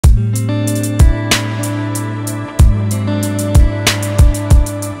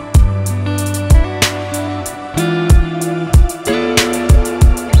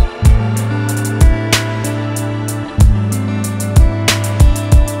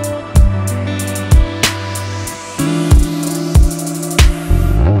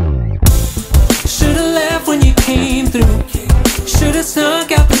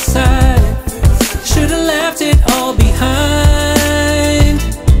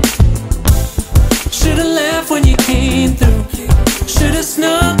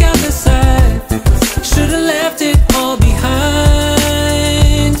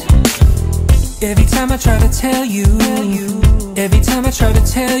try to tell you, every time I try to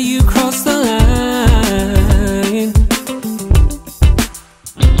tell you, cross the line.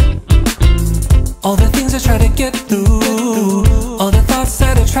 All the things I try to get through, all the thoughts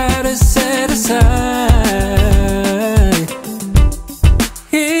that I try to set aside.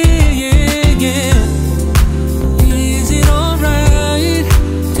 Yeah, yeah, yeah. Is it alright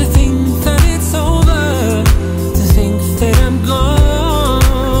to think that it's over, to think that I'm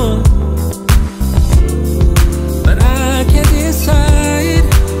gone? But I can't decide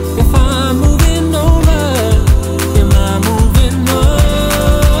if I'm moving over, am I moving on?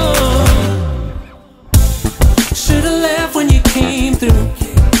 Should've left when you came through,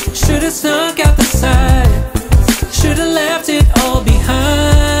 should've snuck out the side, should've left it all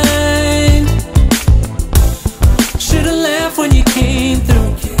behind. Should've left when you came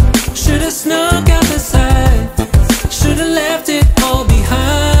through, should've snuck out the side, should've left it all behind.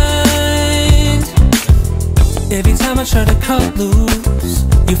 Every time I try to cut loose,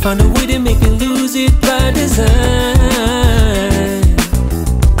 you find a way to make me lose it by design.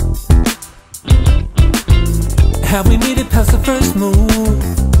 Have we made it past the first move?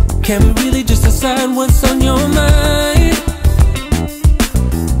 Can we really just decide what's on your mind?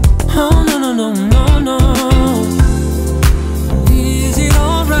 Oh no, no, no, no, no. Is it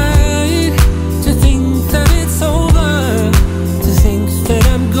alright to think that it's over, to think that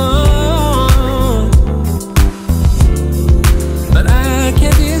I'm gone? But I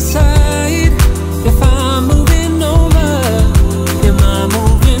can't decide if I'm moving over, am I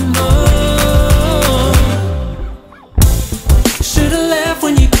moving on? Should've left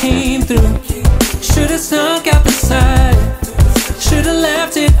when you came through, should've snuck out the side, should've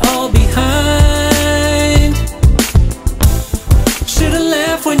left it all behind. Should've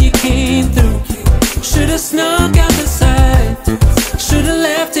left when you came through, should've snuck out the side, should've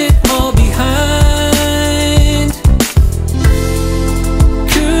left it all behind.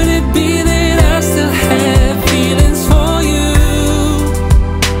 Could it be that I still have feelings for you?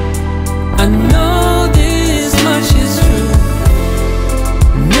 I know this much is true.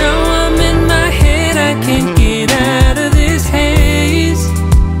 Now I'm in my head, I can't get out of this haze.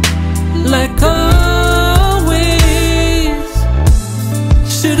 Like always,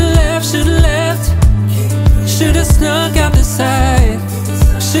 should've left, should've snuck out the side,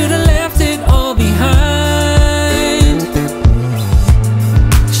 should've left it all behind.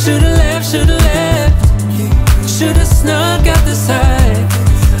 Should've left, should've snuck out the side,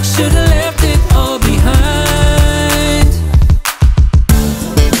 should've left it all behind.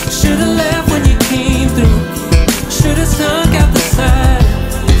 Should've left when you came through, should've snuck out the side,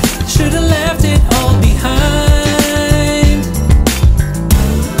 should've left it all behind.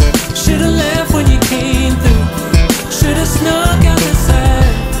 Should've left when you came through, should've snuck out the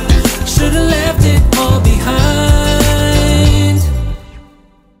side, should've left it